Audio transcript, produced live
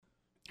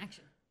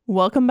Action.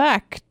 Welcome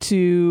back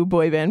to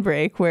Boy Band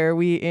Break, where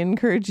we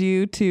encourage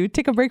you to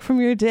take a break from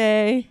your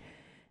day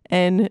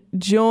and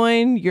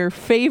join your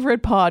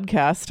favorite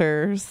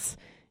podcasters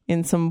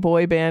in some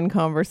boy band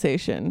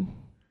conversation.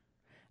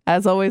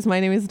 As always, my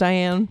name is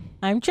Diane.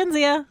 I'm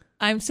Chinzia.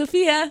 I'm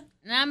Sophia.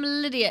 And I'm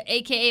Lydia,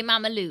 a.k.a.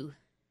 Mama Lou.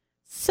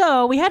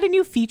 So we had a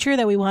new feature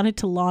that we wanted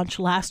to launch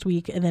last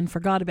week and then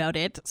forgot about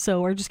it.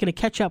 So we're just going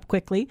to catch up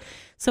quickly.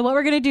 So what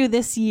we're going to do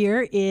this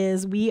year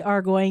is we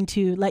are going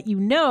to let you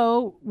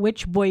know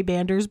which boy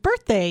bander's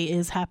birthday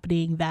is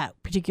happening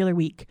that particular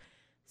week.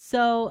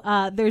 So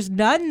there's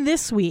none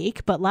this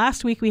week, but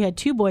last week we had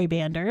two boy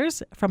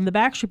banders. From the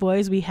Backstreet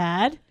Boys, we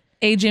had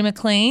AJ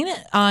McLean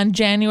on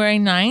January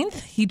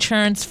 9th. He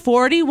turns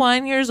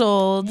 41 years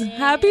old. Yay.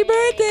 Happy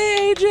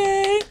birthday,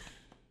 AJ.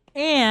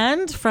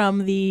 And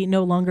from the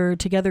no longer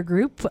together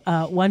group,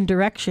 One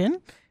Direction,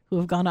 who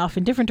have gone off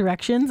in different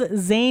directions,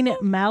 Zayn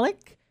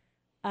Malik,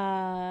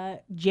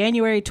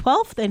 January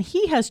 12th, and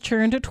he has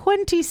turned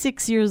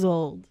 26 years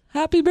old.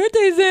 Happy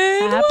birthday,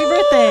 Zayn. Happy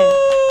birthday.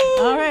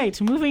 All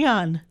right, moving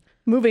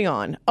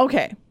on.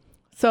 Okay.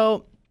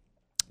 So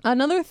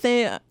another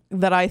thing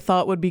that I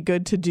thought would be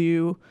good to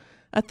do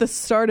at the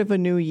start of a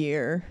new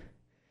year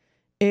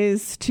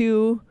is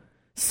to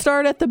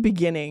start at the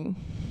beginning.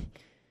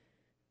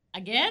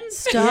 Again?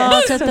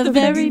 Start at the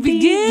very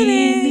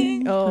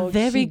beginning. Oh,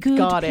 very good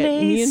got it.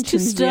 Me and place to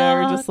Chinzia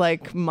are start. just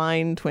like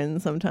mind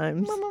twins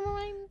sometimes. What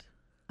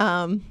is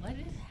happening?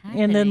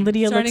 And then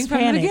Lydia Starting looks from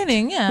panicked. the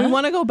beginning, yeah. We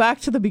want to go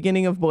back to the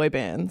beginning of boy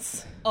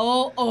bands.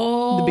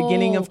 Oh. The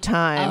beginning of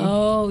time.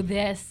 Oh,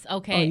 this.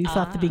 Okay. Oh, you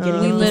thought the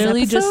beginning we of this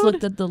literally just episode?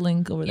 looked at the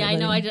link over Yeah, there. I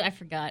know. buddy. I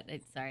forgot.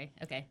 Sorry.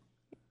 Okay.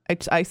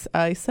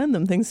 I send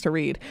them things to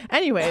read.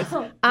 Anyways,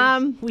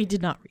 We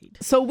did not read.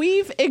 so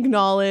we've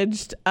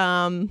acknowledged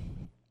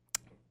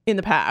in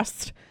the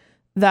past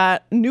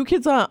that New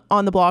Kids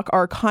on the Block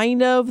are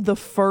kind of the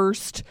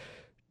first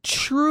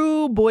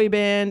true boy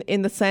band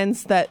in the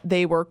sense that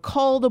they were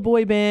called a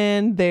boy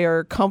band. They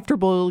are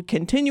comfortable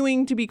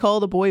continuing to be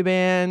called a boy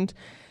band.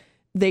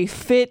 They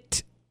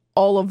fit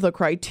all of the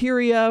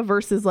criteria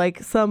versus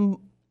like some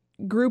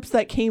groups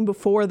that came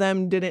before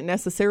them didn't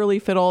necessarily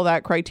fit all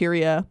that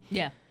criteria.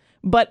 Yeah.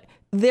 But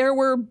there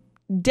were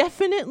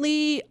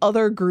definitely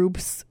other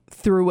groups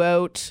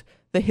throughout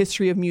the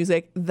history of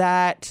music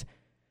that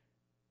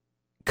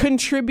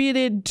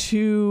contributed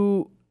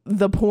to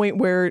the point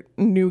where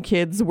New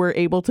Kids were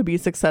able to be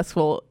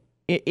successful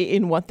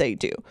in what they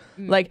do.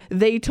 Like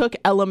they took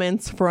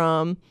elements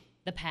from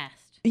The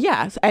past.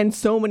 yes, and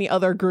so many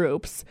other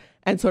groups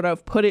and sort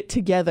of put it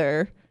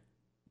together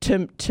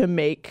to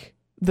make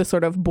the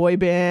sort of boy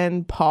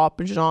band pop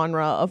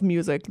genre of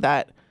music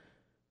that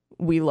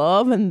we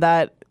love and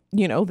that,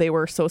 you know, they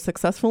were so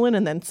successful in,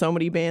 and then so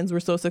many bands were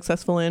so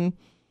successful in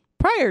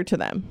prior to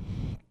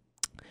them.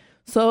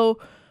 So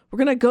we're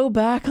going to go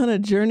back on a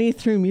journey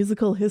through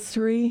musical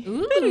history.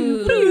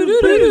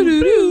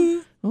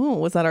 Ooh. Oh,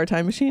 was that our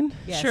time machine?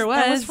 Yes, Sure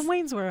That was was. from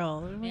Wayne's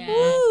World. Yeah,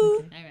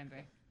 I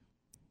remember.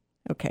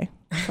 Okay.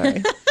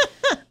 Sorry.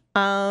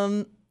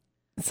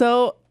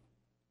 So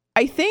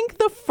I think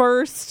the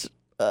first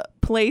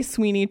place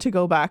we need to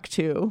go back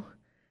to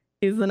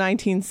is the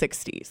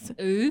 1960s.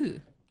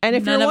 Ooh. And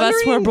if None you're of us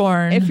wondering, were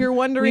born. If you're We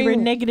wondering were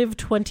negative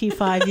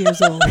 25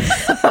 years old.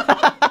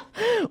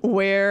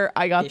 where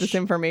I got this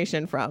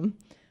information from,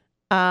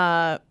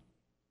 I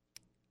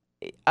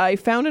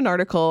found an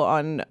article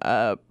on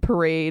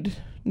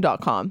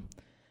parade.com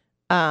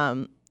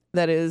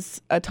that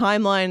is a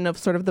timeline of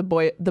sort of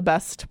the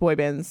best boy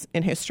bands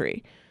in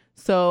history.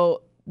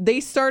 So they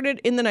started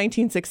in the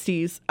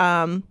 1960s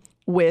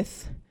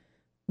with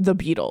the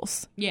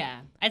Beatles.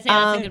 Yeah. I'd say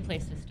that's a good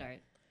place to start.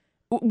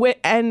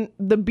 And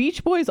the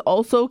Beach Boys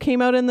also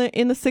came out in the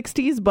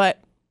 60s,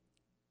 but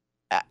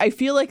I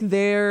feel like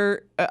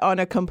they're on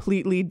a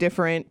completely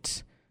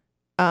different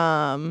They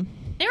were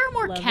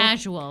more Level.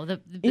 casual, the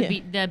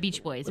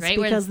Beach Boys, It's right?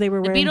 because they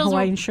were the wearing Beatles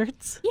Hawaiian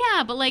shirts.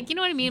 Yeah, but like, you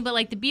know what I mean? But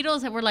like the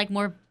Beatles were like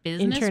more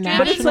business International.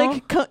 but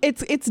driven.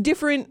 it's like it's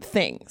different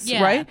things,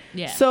 Yeah, right?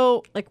 yeah.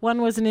 So Like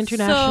one was an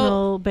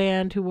international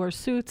band who wore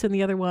suits, and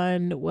the other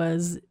one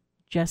was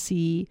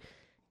Jesse.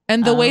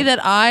 And the way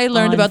that I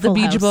learned on about the Full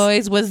Beach House.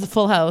 Boys was the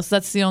Full House.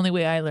 That's the only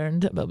way I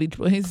learned about Beach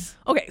Boys.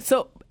 okay,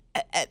 so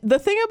the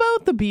thing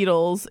about the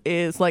Beatles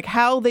is like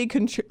how they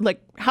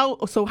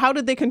how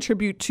did they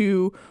contribute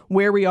to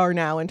where we are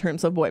now in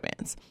terms of boy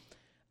bands?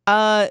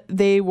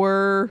 They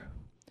were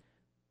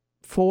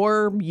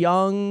four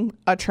young,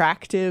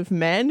 attractive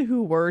men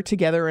who were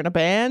together in a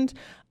band.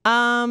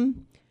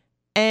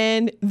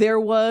 And there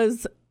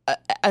was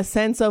a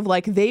sense of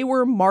like they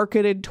were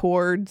marketed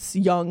towards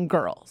young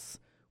girls,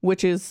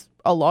 which is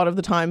a lot of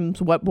the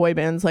times what boy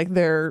bands, like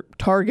their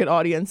target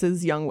audience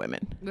is young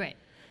women. Right.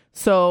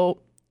 So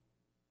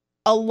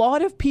a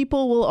lot of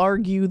people will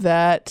argue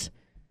that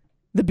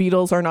the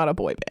Beatles are not a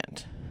boy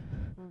band.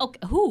 Okay,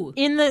 who?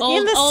 In the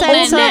Old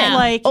sense of men now.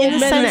 like Old in the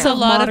men sense now. of A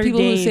lot of modern people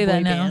who day say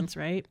that boy now. bands,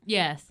 right?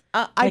 Yes.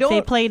 I Like don't.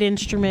 they played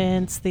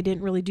instruments. They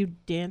didn't really do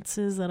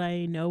dances that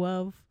I know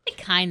of. They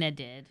kind of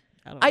did.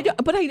 I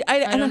don't, but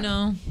I don't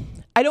know.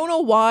 I don't know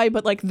why,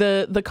 but like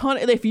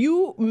if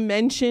you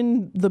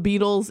mention the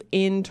Beatles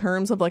in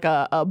terms of like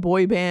a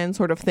boy band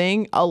sort of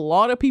thing, a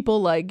lot of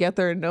people like get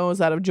their nose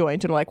out of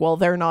joint and are like, well,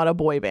 they're not a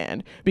boy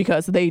band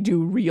because they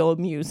do real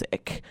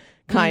music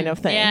kind of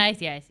thing. Yeah, I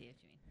see what you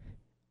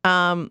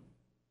mean.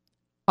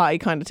 I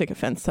kind of take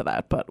offense to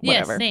that, but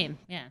whatever. Yeah, same.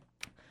 Yeah.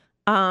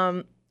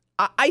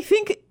 I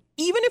think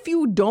even if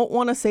you don't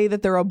want to say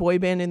that they're a boy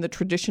band in the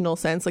traditional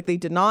sense, like they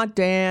did not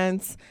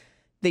dance.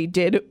 They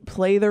did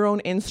play their own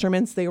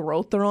instruments. They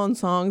wrote their own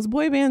songs.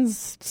 Boy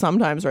bands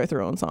sometimes write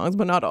their own songs,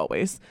 but not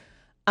always.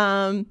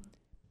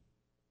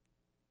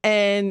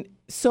 And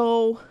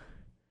so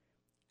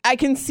I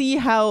can see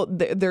how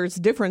there's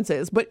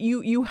differences, but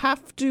you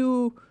have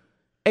to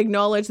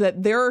acknowledge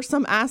that there are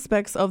some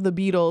aspects of the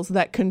Beatles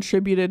that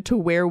contributed to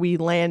where we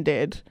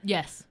landed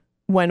Yes.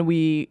 when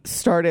we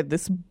started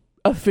this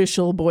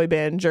official boy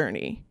band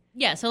journey.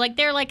 Yeah, so like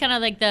they're like kind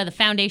of like the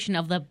foundation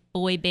of the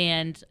boy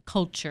band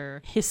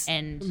culture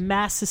and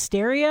mass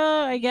hysteria,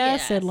 I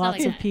guess, Yeah, and lots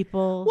something of like that.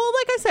 people. Well,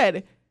 like I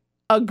said,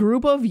 a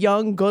group of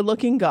young,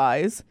 good-looking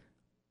guys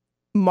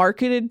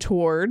marketed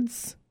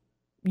towards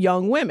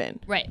young women.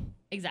 right,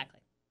 exactly.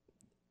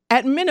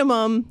 At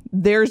minimum,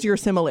 there's your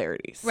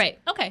similarities. Right.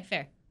 Okay,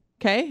 fair.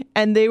 Okay?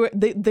 And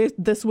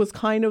this was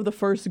kind of the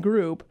first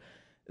group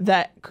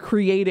that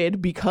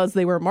created, because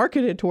they were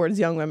marketed towards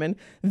young women,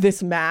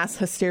 this mass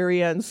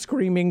hysteria and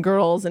screaming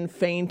girls and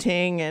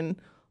fainting and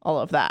all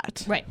of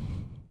that. Right.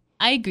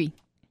 I agree.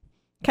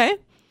 Okay?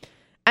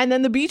 And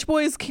then the Beach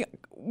Boys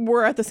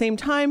were at the same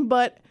time,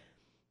 but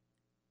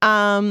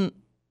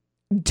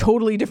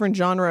totally different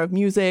genre of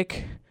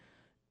music.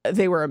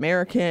 They were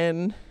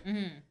American.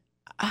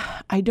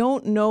 I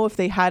don't know if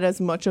they had as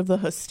much of the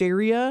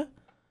hysteria.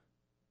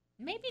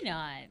 Maybe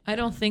not. I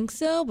don't think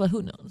so, but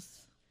who knows?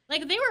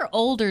 Like they were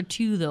older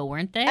too, though,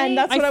 weren't they? And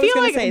that's what I I was feel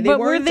going like, to say. They but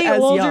were weren't they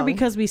as older young.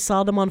 because we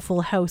saw them on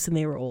Full House and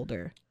they were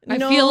older? I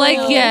feel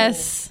like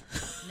yes.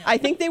 I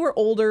think they were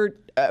older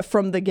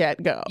from the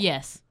get-go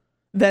yes.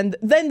 than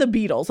the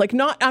Beatles. Like,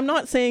 I'm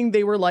not saying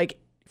they were like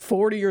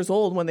 40 years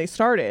old when they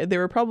started. They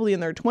were probably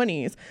in their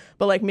 20s,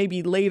 but like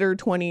maybe later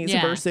 20s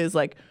Yeah. versus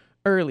like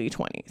early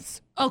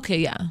 20s. Okay,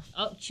 yeah.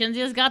 Oh,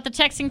 Shinzia's got the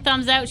texting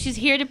thumbs out. She's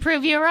here to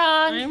prove you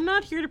wrong. I'm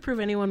not here to prove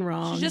anyone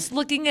wrong. She's just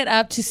looking it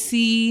up to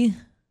see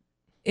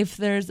if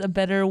there's a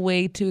better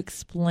way to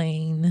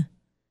explain.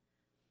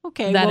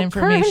 okay. that well,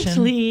 information.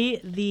 currently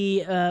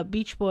the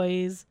Beach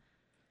Boys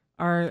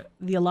are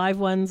the alive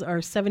ones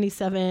are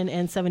 77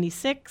 and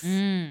 76.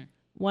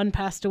 One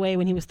passed away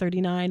when he was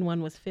 39.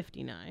 One was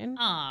 59.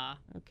 Aw.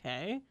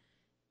 Okay,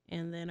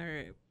 and then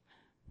I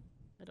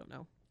don't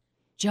know.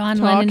 John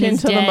Lennon Talking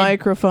is to dead. the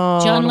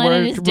microphone. John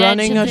Lennon We're is dead,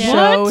 running a Cynthia.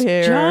 show What?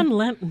 here. John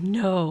Lennon?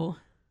 No.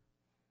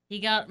 He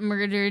got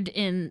murdered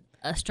in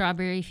a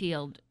strawberry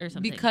field or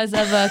something. Because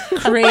of a I don't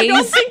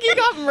craze. think he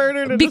got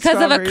murdered in Because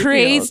of a strawberry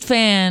crazed field.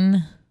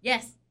 fan.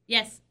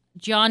 Yes.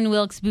 John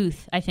Wilkes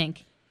Booth, I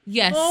think.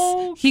 Yes.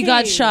 He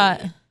got Okay.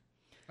 shot.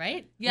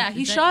 Right? Yeah, Is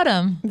he that- shot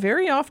him.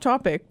 Very off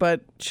topic,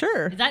 but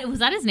sure. Was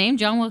that his name,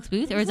 John Wilkes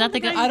Booth, or is that the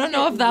guy? I don't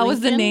know if that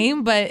was the Lincoln?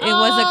 name, but it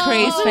was a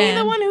crazed Wasn't he fan.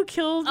 the one who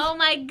killed? Oh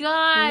my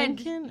God!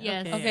 Lincoln?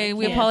 Yes. Okay,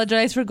 we Yes.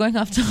 apologize for going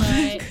off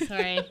topic.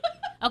 Sorry.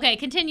 Okay,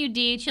 continue,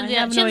 D. I Chinzia,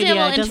 have no Chinzia idea.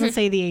 will It doesn't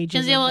say the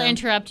ages. Chinzia of will them.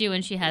 interrupt you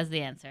when she has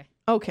the answer.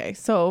 Okay,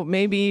 so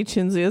maybe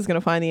Chinzia is going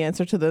to find the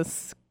answer to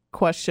this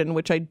question,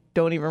 which I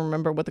don't even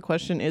remember what the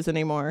question is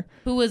anymore.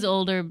 Who was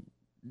older?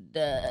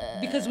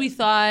 Because we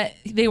thought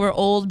they were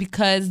old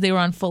because they were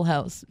on Full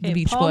House, the Okay,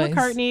 Beach Paul Boys.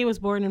 McCartney was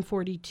born in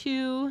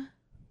 42.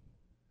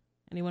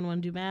 Anyone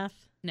want to do math?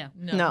 No.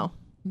 No.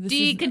 This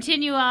D. is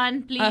Continue on,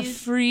 a please.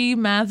 free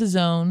math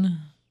zone.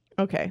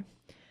 Okay.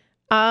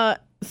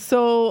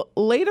 So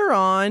later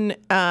on,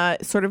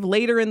 sort of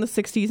later in the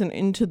 60s and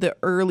into the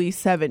early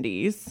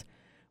 70s,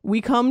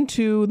 we come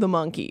to the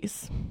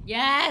Monkees.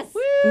 Yes.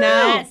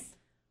 Now, Yes.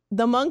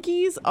 the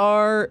Monkees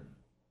are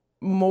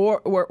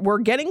we're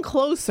getting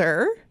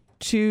closer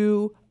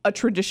to a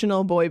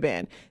traditional boy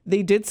band.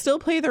 They did still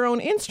play their own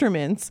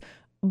instruments,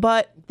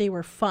 but They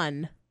were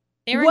fun.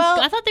 They were. Well-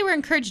 I thought they were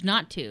encouraged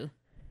not to.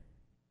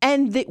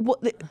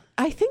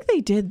 I think they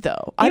did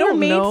though. They I were don't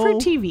made know. for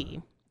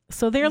TV.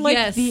 So they're like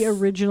Yes. the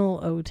original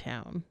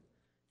O-Town.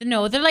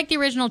 No, they're like the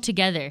original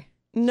together.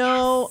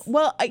 No.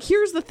 Well,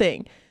 here's the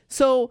thing.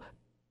 So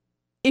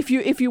if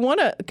you want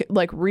to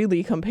like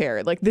really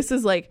compare, like this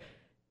is like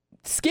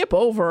skip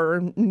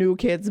over New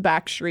Kids,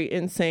 Backstreet,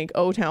 NSYNC,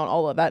 O-Town,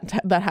 all of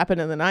that happened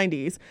in the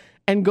 90s,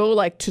 and go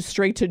like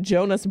straight to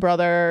Jonas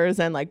Brothers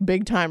and like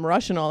Big Time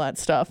Rush and all that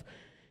stuff.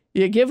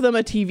 You give them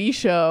a TV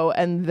show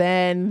and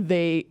then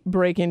they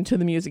break into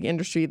the music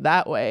industry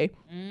that way,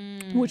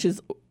 which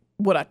is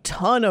what a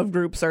ton of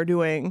groups are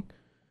doing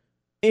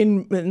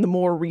in the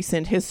more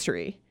recent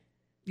history.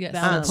 Yes,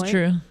 Valid that's point.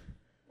 true.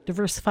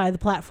 diversify the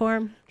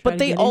platform. But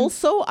they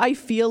also, I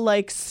feel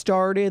like,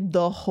 started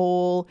the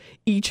whole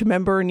each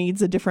member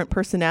needs a different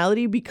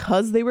personality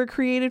because they were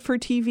created for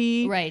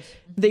TV. Right.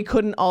 They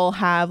couldn't all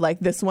have, like,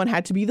 this one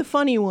had to be the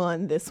funny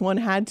one. This one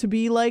had to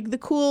be, like, the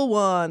cool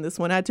one. This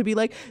one had to be,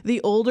 like,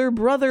 the older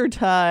brother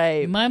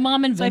type. My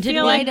mom So I invented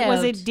feel like, whiteout.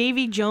 was it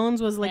Davy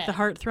Jones was like the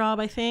heartthrob,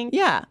 I think?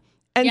 Yeah.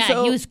 And Yeah,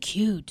 so he was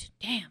cute.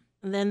 Damn.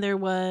 And then there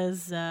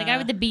was... The guy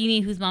with the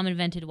beanie whose mom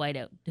invented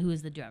whiteout, who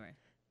was the drummer.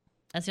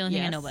 That's the only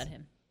thing I know Yes. about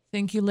him.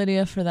 Thank you,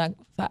 Lydia, for that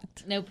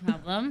fact. No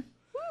problem.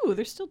 Ooh,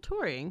 they're still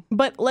touring.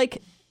 But,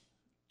 like,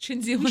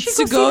 Chinsey We wants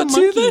should to go go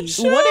see the to the monkeys.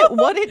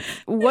 show.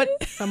 what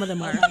Some of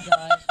them are. Oh my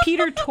god.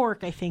 Peter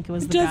Tork, I think,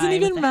 was It the guy. doesn't with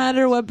even the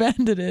matter hat. what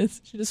band it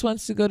is. She just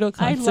wants to go to a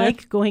I concert.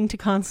 like going to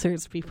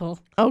concerts, people.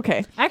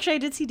 okay. Actually, I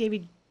did see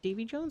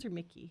Davy Jones or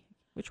Mickey.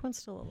 Which one's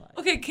still alive?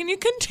 Okay, can you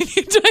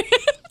continue,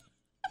 Diane?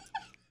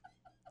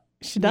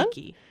 She done?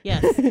 Mickey.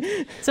 Yes.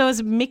 So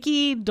it's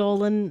Mickey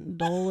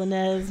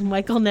Dolenez,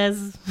 Michael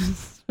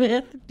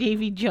Nesmith,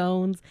 Davy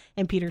Jones,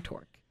 and Peter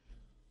Tork.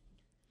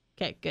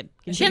 Okay, good.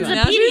 Continue on.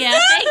 Shinzopedia,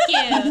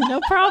 thank you. No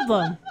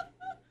problem.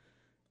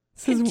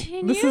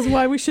 This is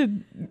why we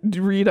should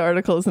read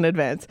articles in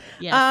advance.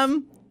 Yes.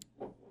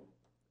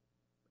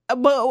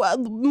 But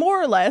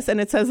more or less,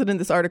 and it says it in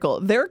this article,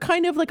 they're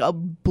kind of like a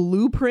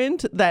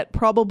blueprint that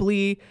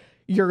probably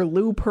your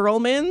Lou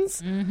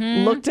Pearlmans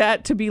looked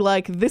at to be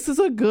like, this is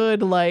a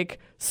good like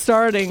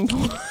starting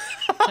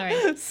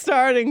Sorry.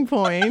 starting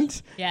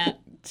point Yeah.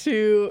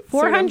 to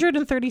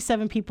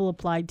 437 people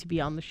applied to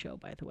be on the show,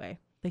 by the way.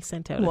 They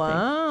sent out a thing.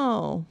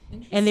 Wow.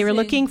 And they were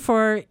looking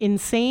for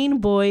insane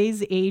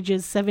boys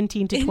ages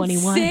 17 to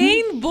 21.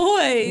 Insane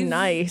boys.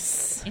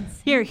 Nice.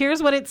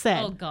 Here's what it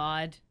said. Oh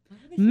god.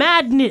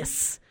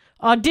 Madness.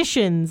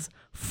 Auditions.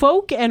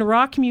 Folk and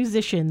rock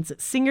musicians.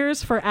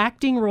 Singers for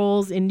acting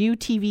roles in new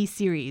TV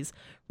series.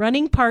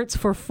 Running parts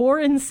for 4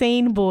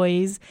 insane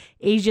boys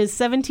ages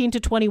 17 to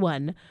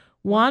 21.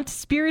 Want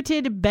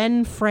spirited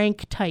Ben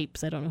Frank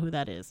types. I don't know who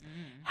that is.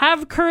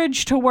 Have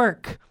courage to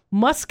work.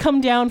 Must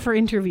come down for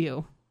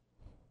interview.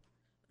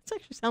 This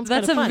actually sounds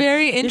That's kinda a fun.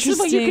 very This is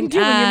what you can interesting do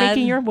when you're ad.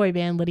 making your boy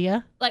band,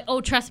 Lydia. Like, oh,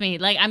 trust me.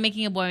 Like, I'm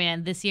making a boy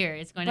band this year.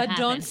 It's going to But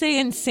happen. don't say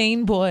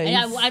insane boys.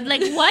 I'm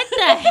like, what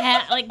the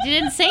heck? Like,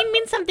 did insane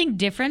mean something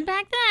different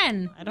back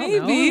then? I don't know.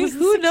 It Maybe. was the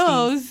Who 60s.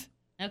 knows?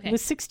 Okay. It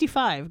was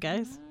 65,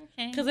 guys.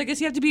 Okay. Because I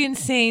guess you have to be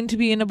insane to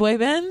be in a boy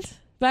band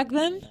back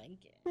then.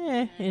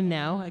 And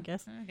now, I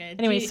guess. Okay.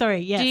 Anyway, Do you- sorry.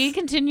 Yes. Do you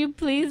continue,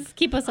 please?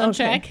 Keep us on Okay.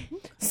 track.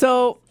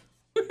 So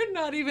We're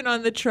not even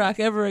on the track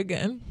ever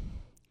again.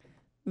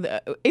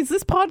 is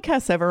this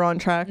podcast ever on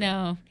track?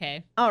 No.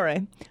 Okay. All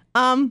right.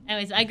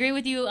 Anyways, I agree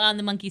with you on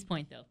the monkey's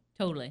point, though.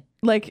 Totally.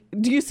 Like,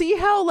 do you see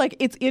how like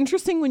it's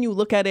interesting when you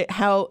look at it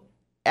how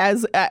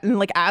as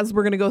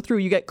we're gonna go through,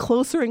 you get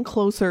closer and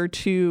closer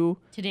to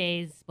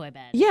Today's boy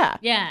band. yeah.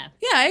 Yeah.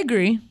 Yeah, I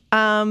agree.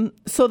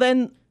 So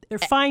then They're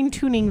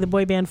fine-tuning the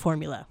boy band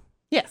formula.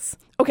 yes.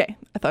 Okay.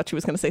 I thought she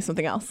was gonna say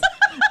something else.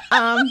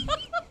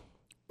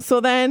 So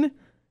then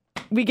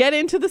we get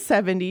into the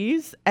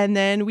 70s, and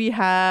then we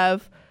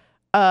have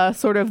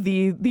sort of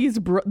the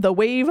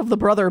wave of the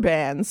brother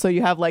bands. So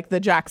you have like the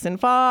Jackson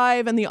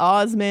 5 and the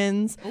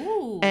Osmonds.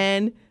 Ooh.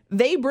 And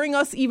they bring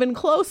us even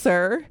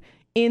closer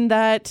in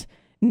that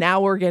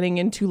now we're getting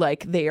into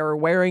like they are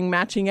wearing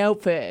matching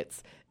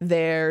outfits.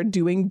 They're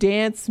doing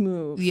dance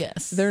moves.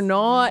 Yes. They're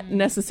not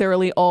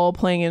necessarily all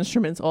playing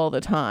instruments all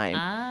the time.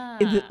 Ah.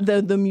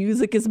 The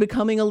music is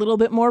becoming a little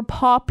bit more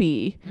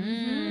poppy.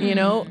 You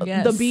know,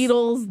 Yes. the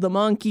Beatles, the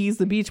Monkees,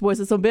 the Beach Boys,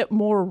 it's a bit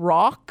more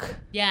rock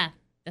Yeah.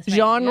 That's right.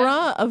 genre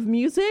Yeah. of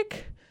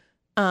music.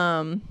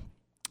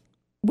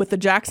 With the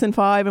Jackson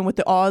 5 and with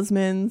the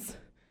Osmonds,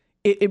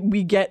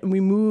 we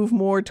move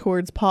more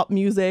towards pop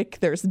music.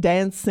 There's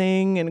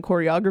dancing and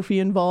choreography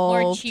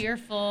involved. More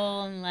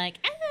cheerful and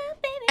like,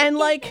 baby. And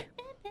like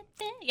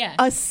Yeah.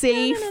 a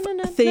safe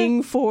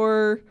thing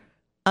for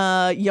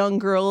young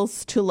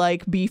girls to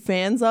like be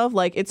fans of.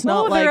 Like it's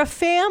not like they're a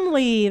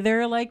family.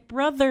 They're like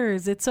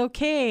brothers. It's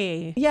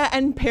okay. yeah,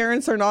 and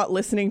parents are not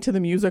listening to the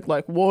music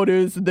like, what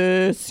is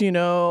this, you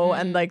know?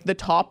 And like the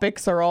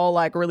topics are all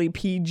like really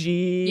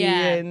PG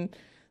Yeah. and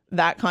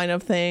that kind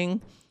of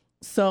thing.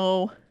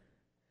 So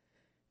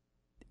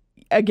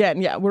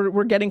again, yeah,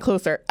 we're getting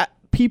closer.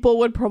 People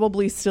would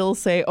probably still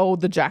say, oh,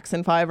 the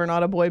Jackson 5 are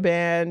not a boy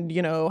band.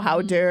 You know,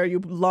 how dare you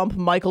lump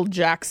Michael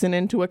Jackson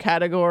into a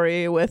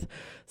category with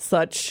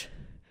such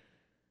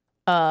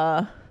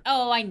Oh,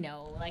 I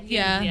know. Like,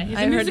 Yeah, he's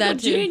I a heard musical that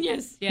too.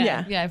 genius. Yeah.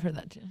 Yeah. Yeah, I've heard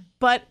that too.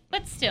 but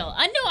But still, no,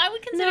 I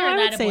would consider I that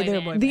would a say boy they're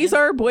band. boy band. these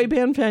are boy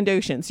band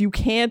foundations. You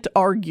can't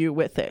argue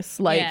with this.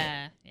 Like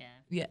yeah.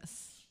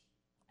 Yes.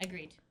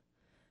 Agreed.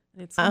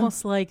 It's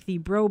almost like the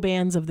bro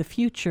bands of the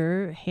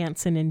future,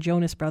 Hanson and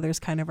Jonas Brothers,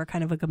 are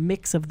kind of like a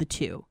mix of the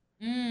two.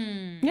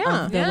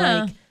 yeah. They're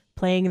Yeah. like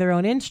playing their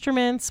own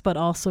instruments, but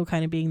also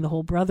kind of being the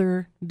whole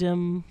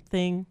brotherdom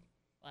thing.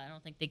 Well, I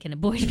don't think they can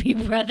avoid be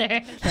brother.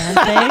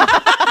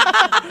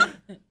 Can't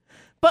they?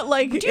 But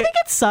like Do you think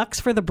it sucks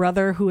for the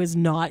brother who is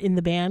not in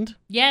the band?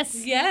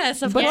 Yes.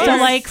 Yes, of But course. so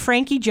like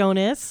Frankie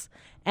Jonas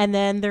And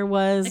then there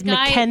was The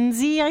guy-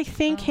 Mackenzie, I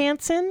think,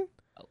 Hansen.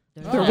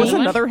 There was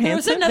another There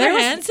was Hanson. another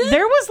Hanson?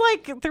 There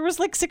was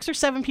like 6 or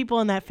 7 people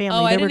in that family.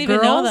 Oh, I there didn't were even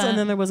know girls, that. and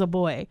then there was a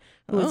boy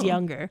who was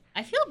younger.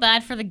 I feel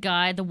bad for the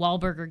guy, the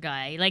Wahlburger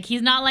guy. Like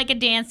he's not like a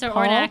dancer or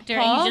Paul? an actor.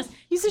 Paul? He's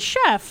He's a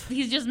chef.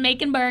 just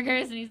making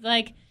burgers, and he's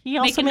like He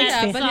also making makes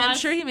that fancy- But I'm sauce.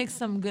 sure he makes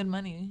some good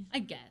money. I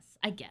guess,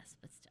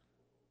 but still,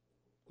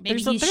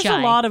 maybe There's he's a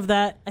shy. lot of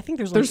that. I think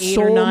there's like There's 8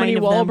 so or 9 many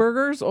of them.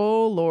 Wahlburgers.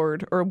 Oh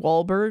Lord, or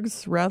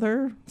Wahlbergs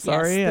rather.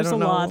 Sorry, I there's don't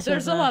a know. lot.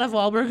 There's a lot of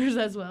Wahlburgers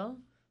as well.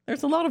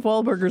 There's a lot of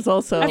Wahlburgers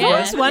also. I've Yeah.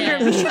 always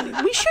wondered.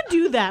 Yeah. We should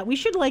do that. We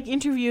should like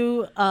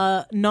interview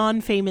a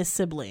non-famous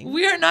sibling.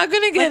 We are not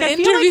going to get Like, I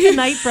feel like interviews. the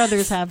Knight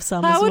brothers have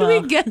some. How as would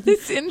well. we get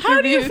this interview?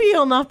 How do you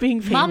feel not being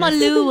famous? Mama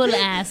Lou will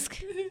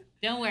ask.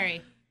 Don't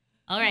worry.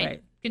 All right,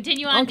 Right.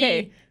 continue on.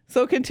 Okay, Dee.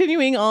 so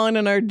continuing on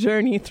in our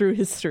journey through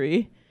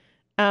history,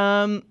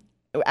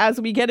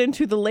 as we get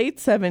into the late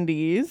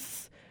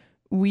 70s,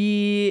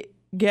 we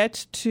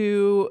get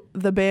to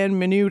the band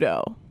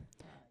Menudo.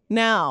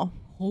 Now,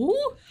 Who?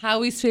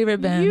 Howie's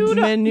favorite band.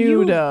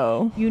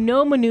 Menudo. You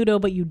know Menudo,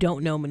 but you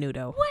don't know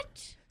Menudo.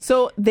 What?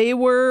 So they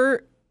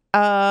were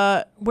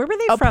Where were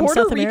they a from?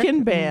 Puerto South America?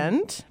 Rican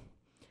band,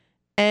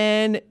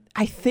 and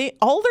I think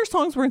all their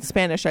songs were in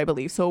Spanish, I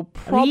believe. So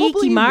probably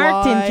Ricky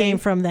Martin why- came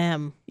from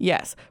them.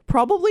 Yes,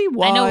 probably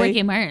why. I know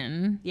Ricky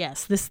Martin.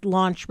 Yes, this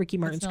launched Ricky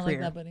Martin's It's not like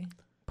career. that, buddy.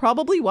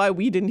 Probably why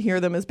we didn't hear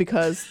them is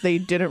because they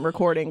didn't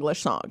record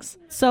English songs.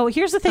 So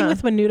here's the thing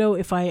with Menudo,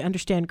 if I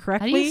understand How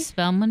do you correctly.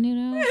 spell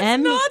Menudo?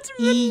 not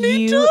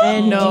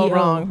MEUNDO. No,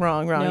 wrong.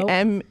 Nope.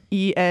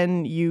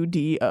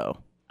 MENUDO.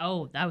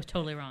 Oh, that was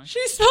totally wrong. She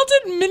spelled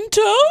it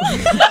Minto?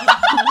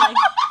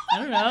 I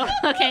don't know.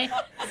 Okay,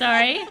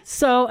 sorry.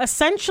 So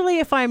essentially,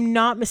 if I'm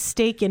not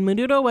mistaken,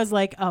 Menudo was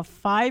like a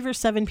 5 or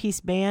 7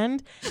 piece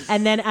band,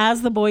 and then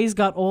as the boys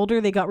got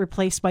older, they got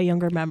replaced by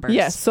younger members.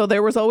 Yes, so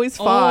there was always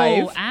 5.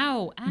 Oh,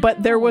 ow, ow.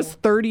 But there was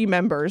 30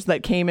 members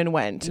that came and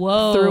went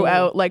Whoa.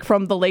 throughout, like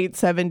from the late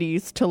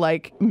 70s to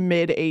like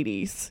mid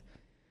 80s.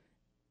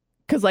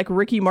 Because like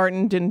Ricky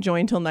Martin didn't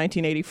join till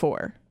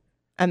 1984,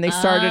 and they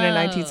started in Oh.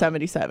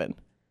 1977.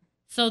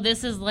 So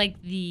this is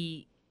like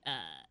the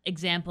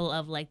example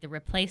of like the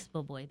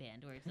replaceable boy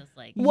band, where it's just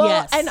like Well,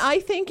 Yes. and I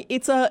think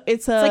it's like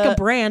a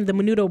brand, the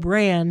Menudo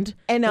brand.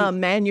 and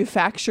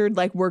manufactured,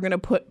 like we're gonna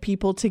put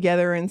people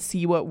together and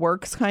see what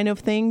works kind of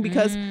thing.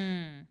 Because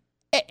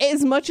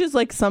as much as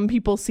like some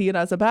people see it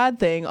as a bad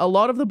thing, a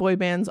lot of the boy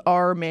bands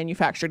are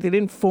manufactured. They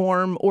didn't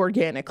form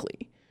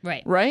organically,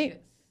 right. right?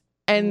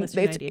 And Unless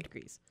you're it's 98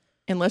 degrees.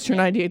 unless you're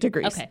 98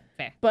 degrees. Okay,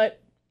 fair. But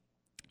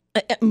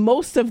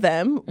most of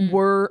them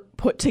were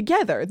put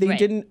together. They Right.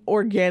 didn't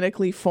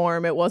organically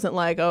form. It wasn't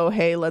like, oh,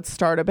 hey, let's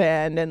start a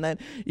band. And then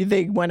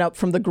they went up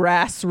from the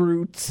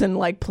grassroots and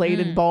like played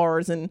in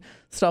bars and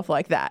stuff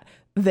like that.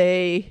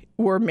 They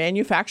were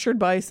manufactured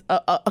by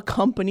a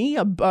company,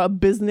 a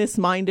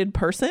business-minded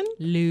person.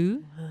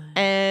 Lou.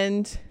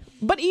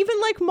 But even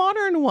like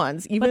modern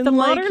ones, even the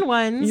like modern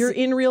ones- your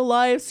In Real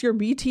Lives, your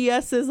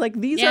BTSs, like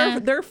these Yeah.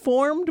 they're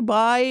formed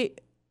by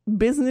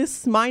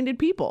business-minded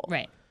people.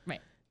 Right,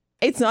 right.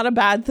 It's not a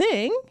bad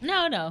thing.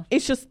 No.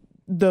 It's just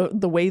the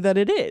way that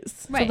it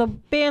is. Right. So the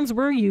bands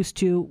we're used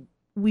to,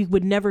 we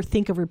would never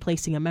think of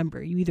replacing a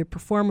member. You either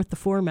perform with the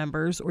 4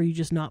 members or you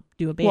just not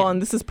do a band. Well,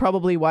 and this is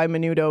probably why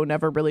Menudo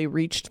never really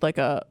reached like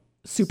a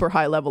super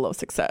high level of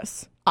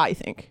success, I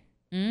think.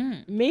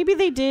 Maybe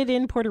they did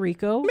in Puerto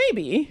Rico,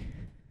 Maybe.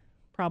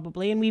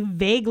 probably, and we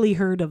vaguely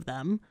heard of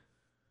them.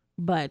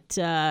 But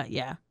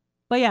yeah.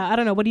 But yeah, I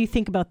don't know. What do you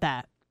think about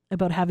that?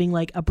 About having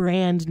like a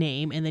brand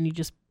name and then you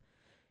just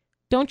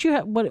don't you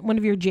have one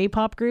of your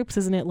J-pop groups?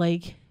 Isn't it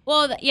like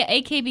Well, yeah,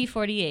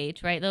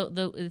 AKB48, right?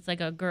 It's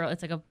like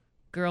a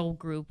girl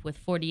group with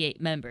 48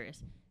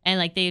 members, and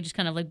like they just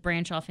kind of like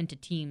branch off into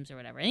teams or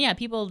whatever. And yeah,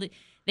 people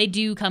they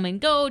do come and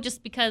go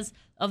just because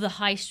of the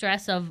high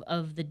stress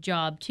of the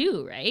job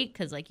too, right?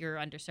 Because like you're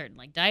under certain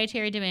like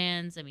dietary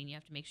demands. I mean, you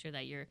have to make sure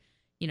that you're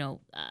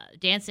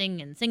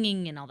dancing and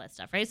singing and all that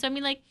stuff, right? So I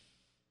mean, like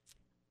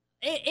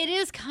it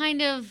is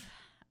kind of,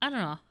 I don't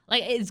know,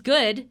 like it's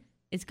good.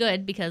 It's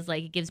good because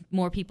like it gives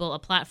more people a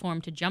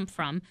platform to jump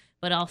from,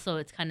 but also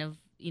it's kind of,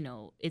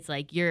 it's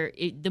like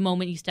the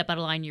moment you step out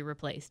of line, you're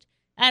replaced.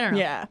 I don't know.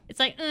 Yeah. It's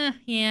like,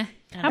 yeah.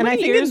 How And I many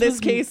think in years this was-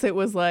 case, it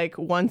was like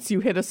once you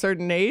hit a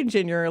certain age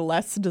and you're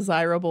less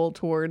desirable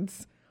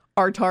towards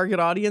our target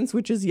audience,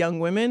 which is young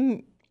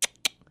women,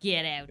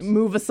 Get out.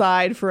 move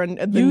aside for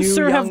the you, new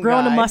sir, have young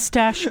grown guy. a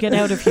mustache. Get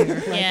out of here.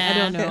 Like, Yeah. I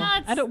don't know.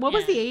 No, it's- What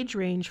was yeah. the age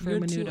range for You're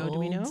too Menudo? Do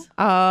we know?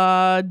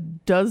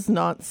 old. Does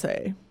not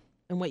say.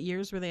 And what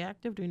years were they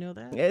active? Do we know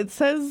that? It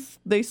says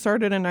they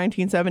started in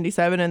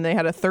 1977 and they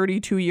had a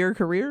 32-year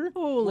career.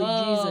 Holy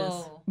Jesus.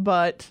 Whoa.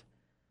 But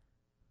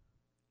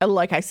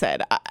like I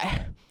said,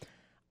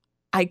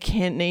 I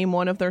can't name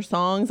one of their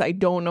songs. I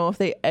don't know if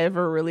they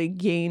ever really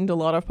gained a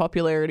lot of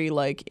popularity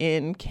like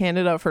in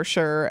Canada for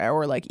sure,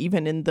 or like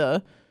even in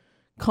the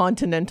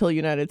continental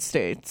United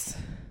States.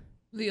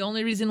 The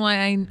only reason why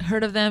I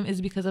heard of them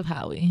is because of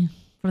Howie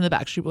from the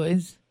Backstreet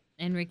Boys.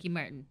 And Ricky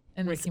Martin.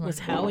 And Was, Ricky was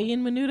Martin. Howie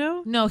in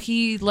Menudo? No,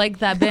 he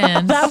liked that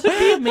band. That would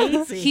be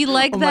amazing. He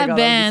liked Oh my that God, that'd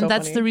be band. so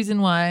That's funny. the reason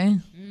why.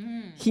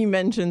 He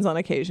mentions on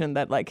occasion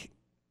that like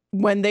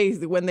when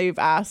they've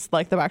asked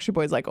like the Backstreet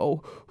Boys like,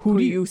 oh, who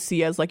do you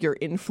see as like your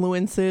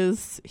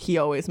influences? He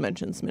always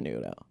mentions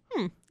Menudo.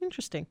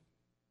 Interesting.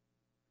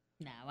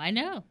 Now I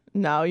know.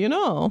 Now you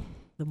know.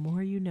 The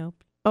more you know.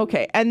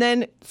 Okay, and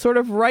then sort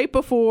of right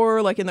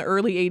before, like in the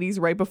early 80s,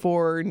 right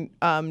before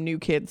New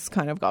Kids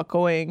kind of got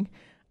going,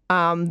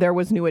 there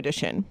was New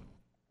Edition.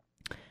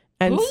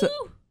 And so,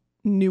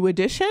 New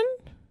Edition?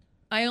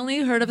 I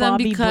only heard of them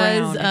Bobby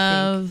because Brown,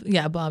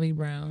 I of Bobby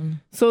Brown.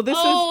 So this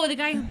the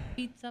guy who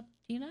beats up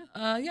Tina?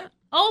 Yeah.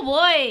 Oh,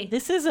 boy.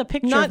 This is a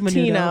picture is not of Menudo.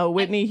 Tina,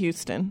 Whitney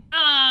Houston.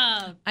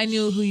 Ah. I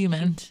knew who you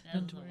meant.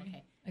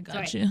 Okay. I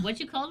got Sorry. you. What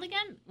you called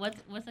again? What's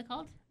it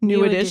called? New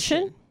New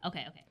Edition.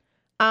 Okay.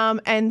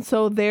 And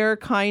so they're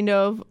kind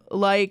of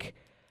like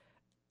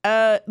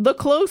the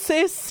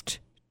closest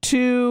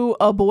to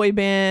a boy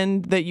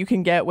band that you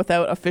can get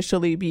without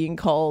officially being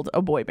called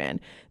a boy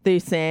band. They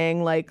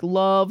sang like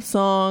love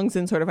songs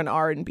in sort of an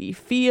R&B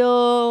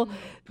feel.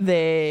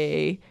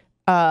 They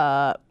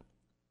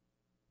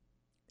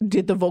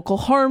did the vocal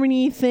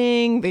harmony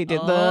thing. They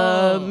did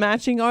the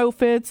matching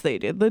outfits. They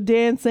did the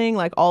dancing,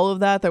 like all of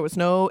that. There was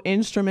no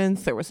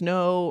instruments. There was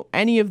no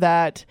any of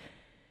that.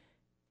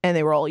 And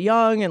they were all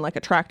young and like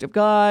attractive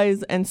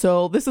guys. And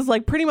so this is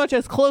like pretty much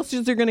as close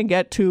as you're going to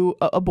get to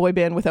a boy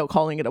band without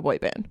calling it a boy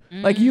band.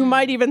 Like you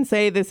might even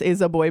say this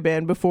is a boy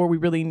band before we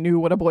really knew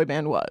what a boy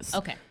band was.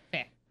 Okay.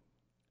 Fair.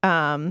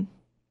 And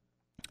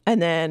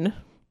then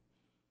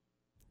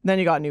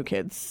you got New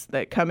Kids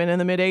that come in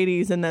the mid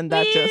 80s. And then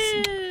that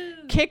just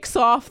kicks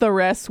off the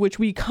rest, which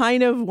we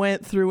kind of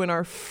went through in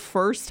our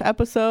first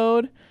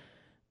episode.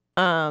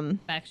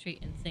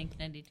 Backstreet and Sync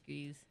 90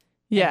 Degrees.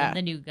 Yeah. And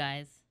the new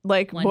guys.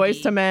 Like 1D.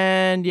 Boys to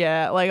Men,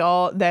 yeah, like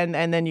all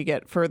then you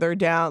get further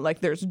down, like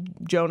there's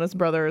Jonas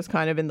Brothers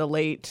kind of in the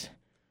late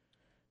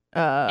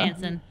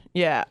Hanson.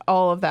 yeah,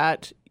 all of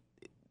that.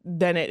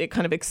 Then it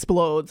kind of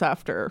explodes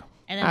after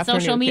And then after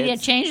social New media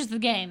Kids. changes the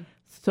game.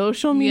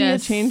 Social media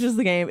Yes. changes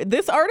the game.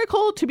 This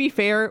article, to be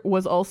fair,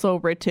 was also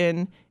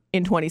written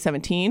in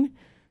 2017,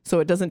 so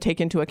it doesn't take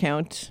into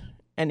account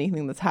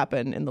anything that's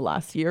happened in the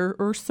last year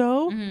or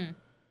so. Mm-hmm.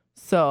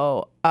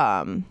 So,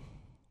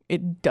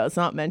 it does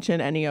not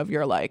mention any of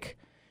your like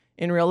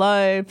in real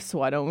life, so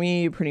why don't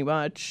we, pretty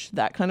much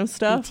that kind of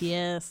stuff.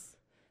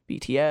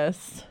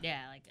 BTS. Yeah,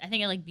 like I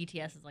think like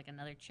BTS is like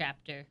another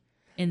chapter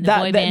in the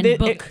boy band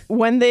book.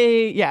 When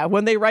they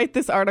write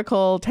this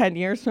article 10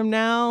 years from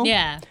now,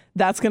 Yeah.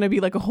 that's going to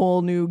be like a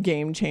whole new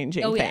game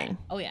changing Oh yeah. thing.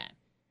 Oh yeah.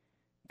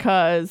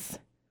 Because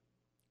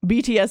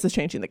BTS is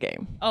changing the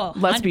game. Oh,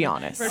 Let's be 100%.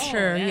 honest. For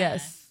sure, yeah.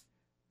 yes.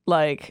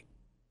 Like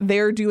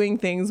they're doing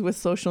things with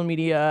social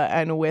media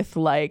and with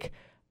like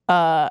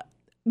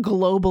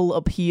global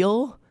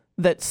appeal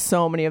that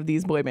so many of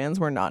these boy bands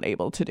were not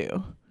able to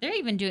do. They're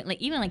even doing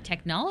like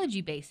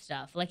technology based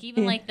stuff. Like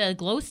even like the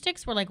glow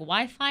sticks were like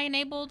Wi-Fi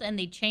enabled, and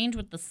they change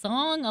with the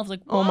song. I was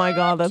like, Oh my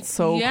god, that's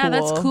so Yeah, cool.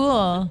 that's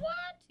cool. what?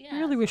 Yeah, I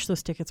really wish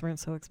those tickets weren't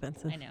so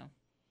expensive. I know.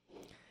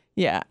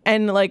 Yeah,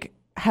 and like,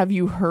 have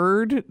you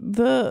heard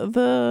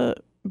the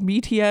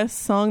BTS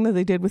song that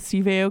they did with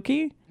Steve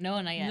Aoki?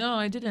 No, not yet. No,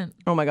 I didn't.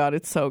 Oh my god,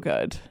 it's so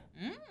good.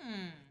 Mm.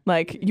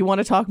 Like, you want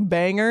to talk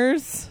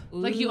bangers?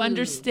 Like you Ooh.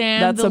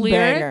 understand That's the a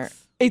banger. lyrics?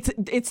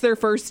 It's their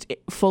first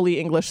fully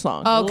English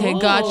song. Okay,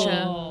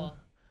 gotcha.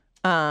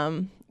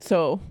 Oh.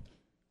 So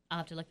I'll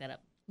have to look that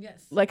up.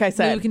 like Yes.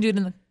 I Maybe we said, can do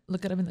it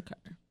look it up in the car.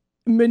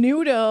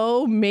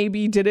 Menudo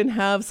maybe didn't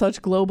have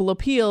such global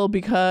appeal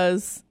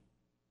because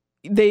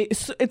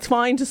it's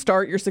fine to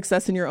start your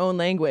success in your own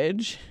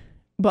language,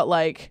 but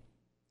like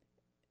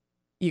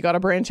you got to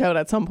branch out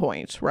at some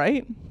point,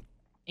 right?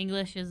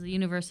 English is the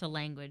universal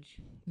language.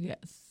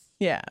 Yes.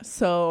 Yeah.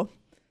 So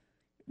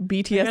I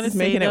BTS gotta is say,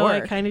 making it though,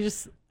 work. I kind of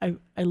just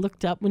I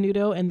looked up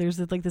Menudo, and there's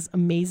like this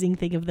amazing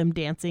thing of them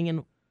dancing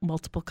in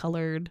multiple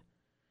colored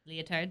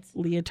Leotards.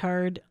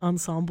 leotard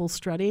ensemble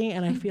strutting,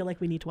 and I feel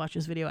like we need to watch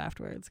this video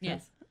afterwards. 'cause-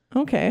 Yes.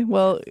 Okay.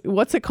 Well,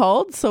 what's it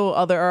called? So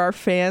our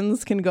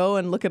fans can go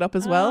and look it up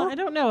as well. I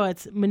don't know.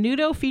 It's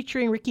Menudo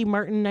featuring Ricky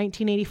Martin,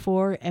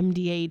 1984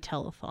 MDA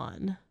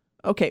telethon.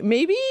 Okay,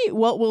 maybe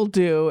what we'll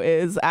do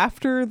is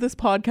after this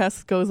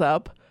podcast goes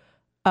up,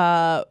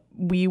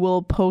 we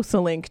will post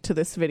a link to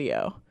this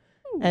video.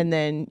 And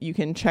then you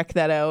can check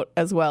that out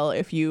as well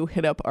if you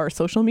hit up our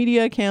social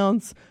media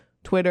accounts,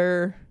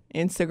 Twitter,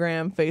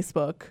 Instagram,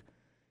 Facebook.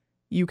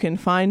 You can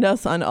find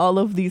us on all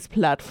of these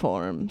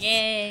platforms.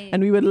 Yay.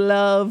 And we would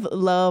love,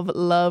 love,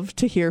 love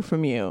to hear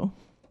from you.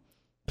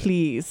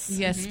 Please.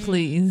 Yes,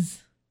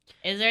 please.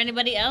 Is there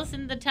anybody else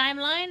in the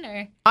timeline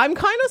or? I'm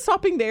kind of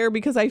stopping there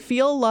because I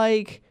feel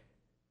like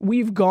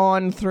we've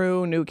gone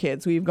through New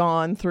Kids. We've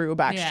gone through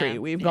Backstreet. Yeah,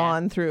 We've yeah.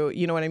 gone through,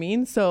 you know what I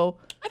mean? So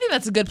I think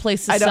that's a good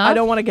place to I stop.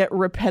 don't want to get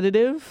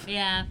repetitive,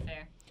 Yeah,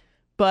 fair.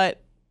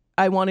 but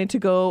I wanted to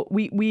go,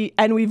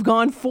 we've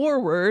gone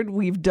forward.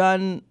 We've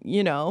done,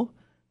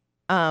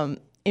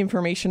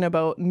 information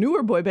about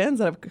newer boy bands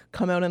that have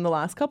come out in the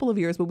last couple of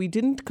years, but we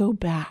didn't go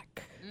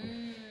back.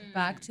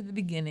 Back to the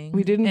beginning.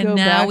 We didn't and go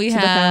now back we to the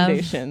have,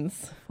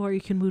 foundations. Before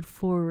you can move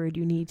forward,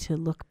 you need to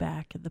look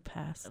back at the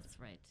past. That's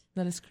right.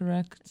 That is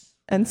correct.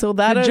 And so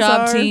that Good is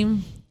job, our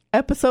team.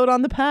 episode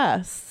on the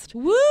past.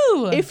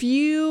 Woo! If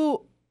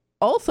you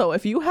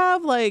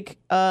have like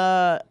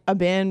a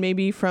band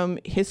maybe from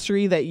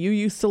history that you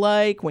used to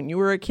like when you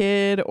were a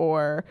kid,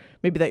 or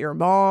maybe that your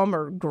mom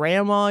or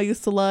grandma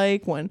used to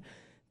like when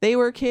they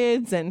were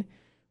kids and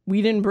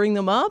we didn't bring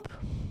them up,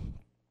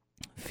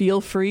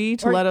 feel free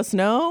to let us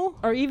know.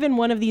 Or even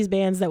one of these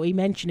bands that we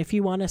mentioned, if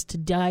you want us to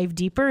dive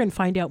deeper and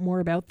find out more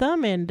about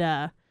them and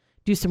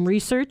do some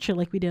research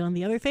like we did on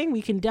the other thing,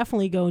 we can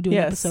definitely go and do an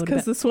episode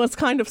because this was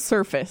kind of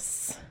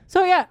surface.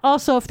 So yeah,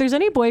 also if there's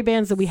any boy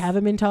bands that we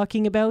haven't been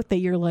talking about that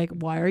you're like,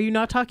 why are you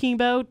not talking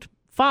about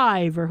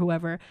Five or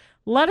whoever,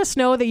 let us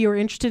know that you're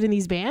interested in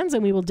these bands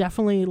and we will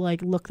definitely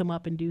like look them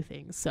up and do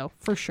things. So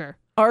for sure.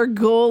 Our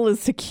goal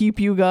is to keep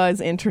you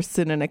guys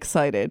interested and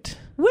excited.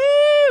 Woo!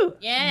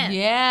 Yeah.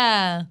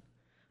 Yeah.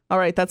 All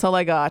right, that's all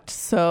I got.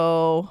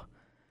 So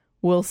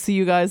we'll see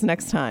you guys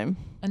next time.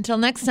 Until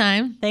next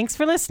time. Thanks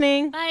for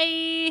listening.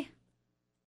 Bye.